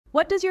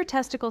What does your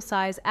testicle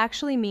size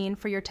actually mean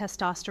for your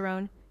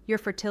testosterone, your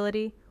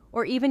fertility,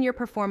 or even your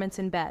performance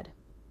in bed?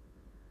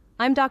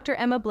 I'm Dr.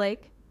 Emma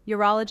Blake,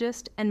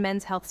 urologist and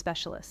men's health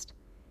specialist,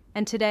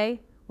 and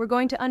today we're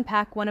going to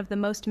unpack one of the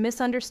most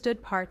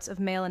misunderstood parts of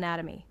male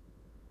anatomy,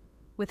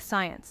 with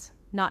science,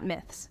 not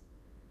myths.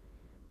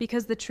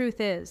 Because the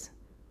truth is,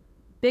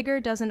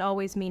 bigger doesn't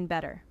always mean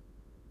better.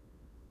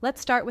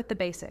 Let's start with the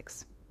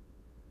basics.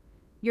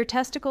 Your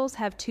testicles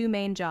have two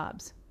main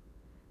jobs.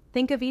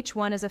 Think of each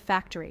one as a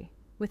factory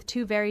with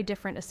two very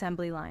different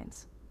assembly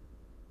lines.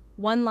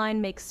 One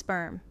line makes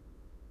sperm.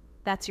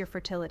 That's your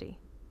fertility.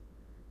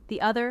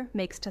 The other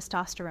makes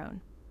testosterone,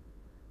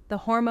 the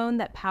hormone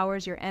that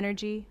powers your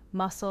energy,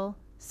 muscle,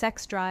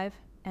 sex drive,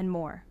 and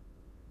more.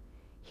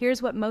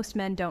 Here's what most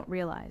men don't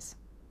realize.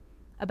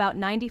 About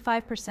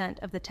 95%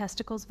 of the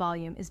testicle's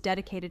volume is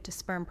dedicated to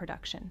sperm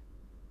production.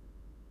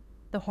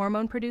 The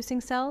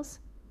hormone-producing cells,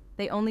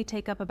 they only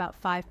take up about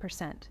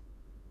 5%.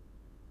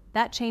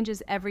 That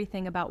changes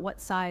everything about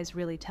what size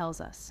really tells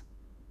us.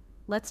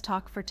 Let's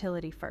talk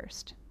fertility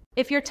first.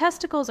 If your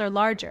testicles are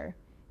larger,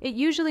 it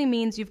usually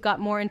means you've got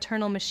more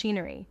internal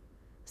machinery,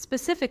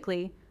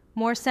 specifically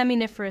more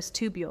seminiferous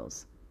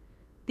tubules.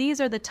 These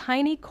are the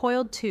tiny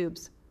coiled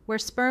tubes where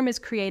sperm is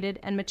created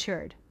and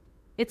matured.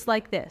 It's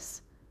like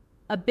this.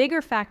 A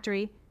bigger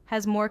factory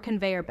has more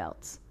conveyor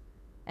belts,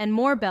 and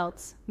more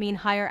belts mean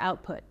higher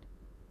output.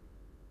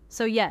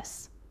 So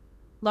yes,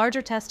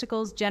 larger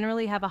testicles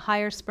generally have a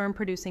higher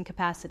sperm-producing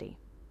capacity.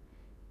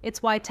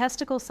 It's why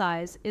testicle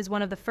size is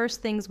one of the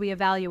first things we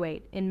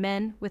evaluate in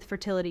men with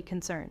fertility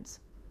concerns.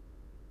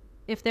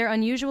 If they're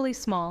unusually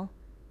small,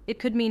 it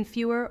could mean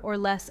fewer or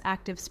less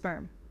active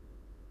sperm.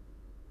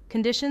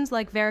 Conditions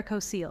like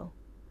varicocele,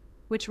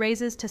 which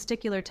raises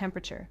testicular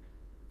temperature,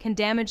 can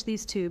damage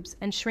these tubes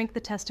and shrink the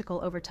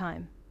testicle over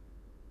time.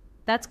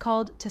 That's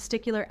called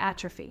testicular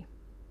atrophy,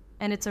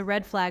 and it's a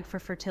red flag for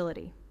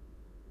fertility.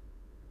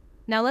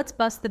 Now let's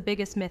bust the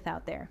biggest myth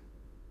out there.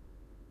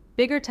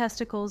 Bigger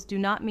testicles do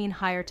not mean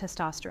higher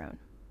testosterone.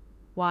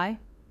 Why?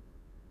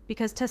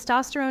 Because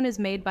testosterone is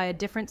made by a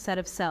different set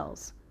of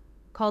cells,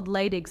 called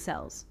Leydig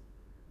cells,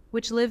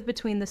 which live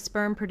between the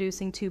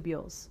sperm-producing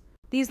tubules.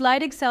 These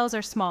Leydig cells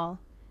are small,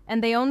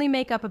 and they only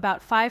make up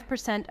about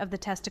 5% of the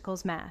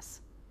testicle's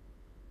mass.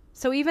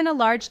 So even a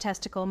large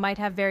testicle might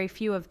have very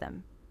few of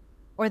them,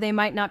 or they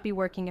might not be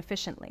working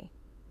efficiently.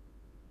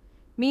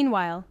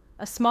 Meanwhile,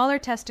 a smaller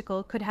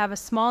testicle could have a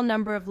small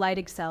number of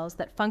Leydig cells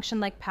that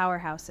function like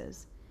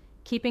powerhouses,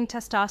 keeping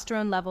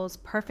testosterone levels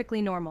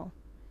perfectly normal.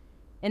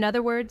 In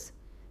other words,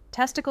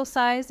 testicle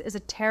size is a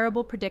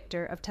terrible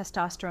predictor of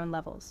testosterone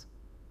levels.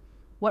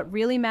 What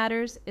really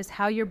matters is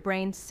how your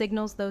brain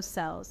signals those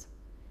cells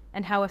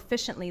and how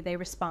efficiently they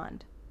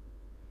respond.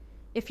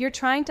 If you're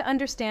trying to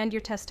understand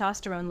your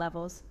testosterone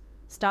levels,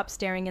 stop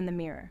staring in the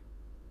mirror.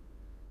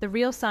 The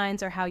real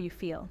signs are how you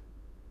feel.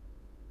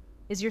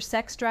 Is your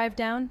sex drive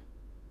down?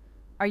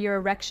 Are your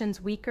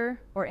erections weaker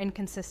or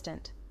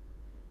inconsistent?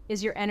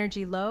 Is your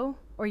energy low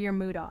or your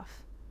mood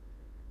off?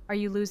 Are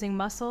you losing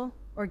muscle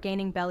or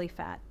gaining belly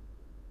fat?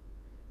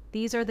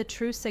 These are the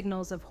true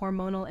signals of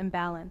hormonal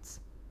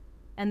imbalance,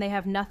 and they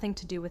have nothing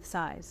to do with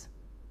size.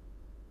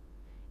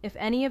 If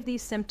any of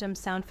these symptoms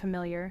sound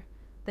familiar,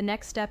 the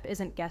next step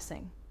isn't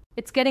guessing.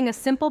 It's getting a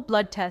simple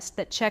blood test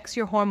that checks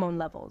your hormone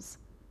levels.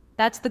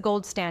 That's the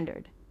gold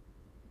standard.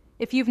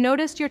 If you've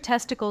noticed your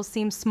testicles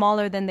seem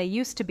smaller than they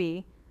used to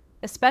be,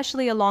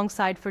 especially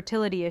alongside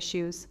fertility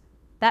issues,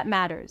 that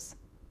matters.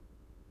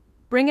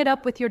 Bring it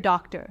up with your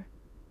doctor.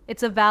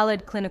 It's a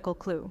valid clinical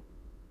clue.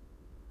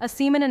 A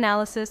semen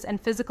analysis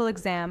and physical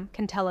exam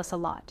can tell us a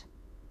lot.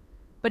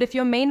 But if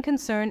your main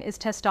concern is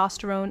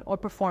testosterone or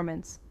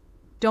performance,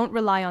 don't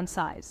rely on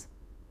size.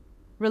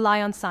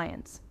 Rely on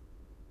science.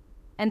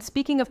 And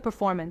speaking of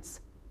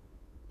performance,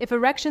 if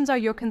erections are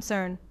your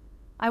concern,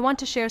 I want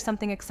to share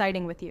something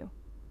exciting with you.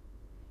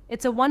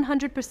 It's a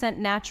 100%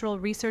 natural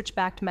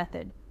research-backed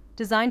method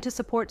designed to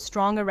support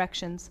strong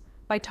erections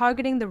by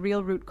targeting the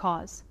real root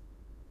cause.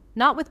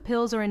 Not with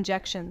pills or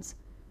injections,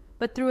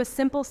 but through a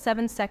simple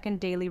 7-second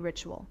daily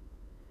ritual.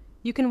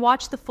 You can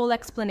watch the full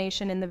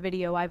explanation in the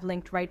video I've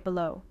linked right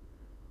below,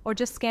 or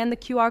just scan the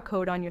QR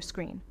code on your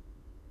screen.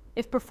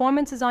 If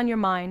performance is on your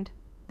mind,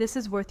 this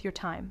is worth your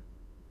time.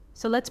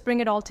 So let's bring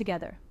it all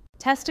together.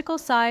 Testicle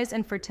size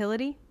and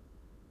fertility?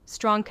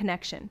 Strong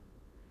connection.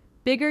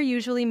 Bigger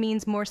usually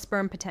means more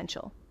sperm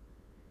potential.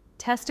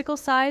 Testicle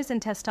size and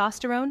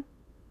testosterone?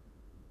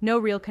 No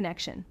real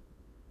connection.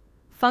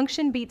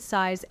 Function beats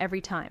size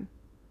every time.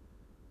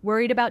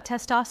 Worried about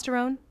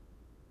testosterone?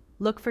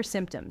 Look for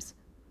symptoms.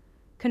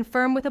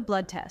 Confirm with a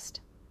blood test.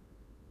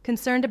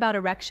 Concerned about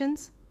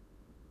erections?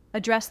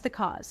 Address the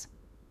cause,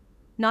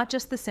 not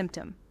just the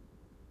symptom.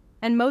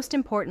 And most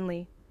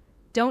importantly,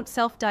 don't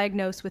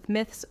self-diagnose with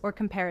myths or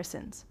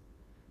comparisons.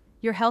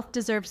 Your health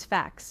deserves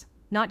facts,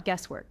 not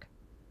guesswork.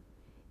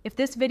 If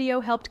this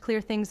video helped clear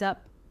things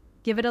up,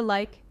 give it a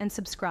like and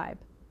subscribe.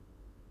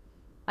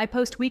 I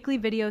post weekly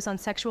videos on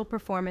sexual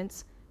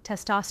performance,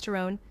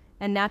 testosterone,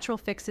 and natural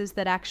fixes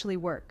that actually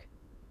work.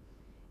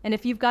 And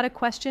if you've got a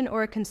question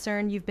or a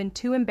concern you've been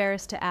too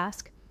embarrassed to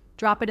ask,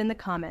 drop it in the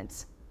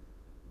comments.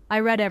 I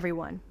read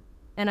everyone,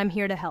 and I'm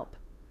here to help.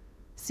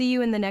 See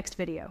you in the next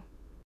video.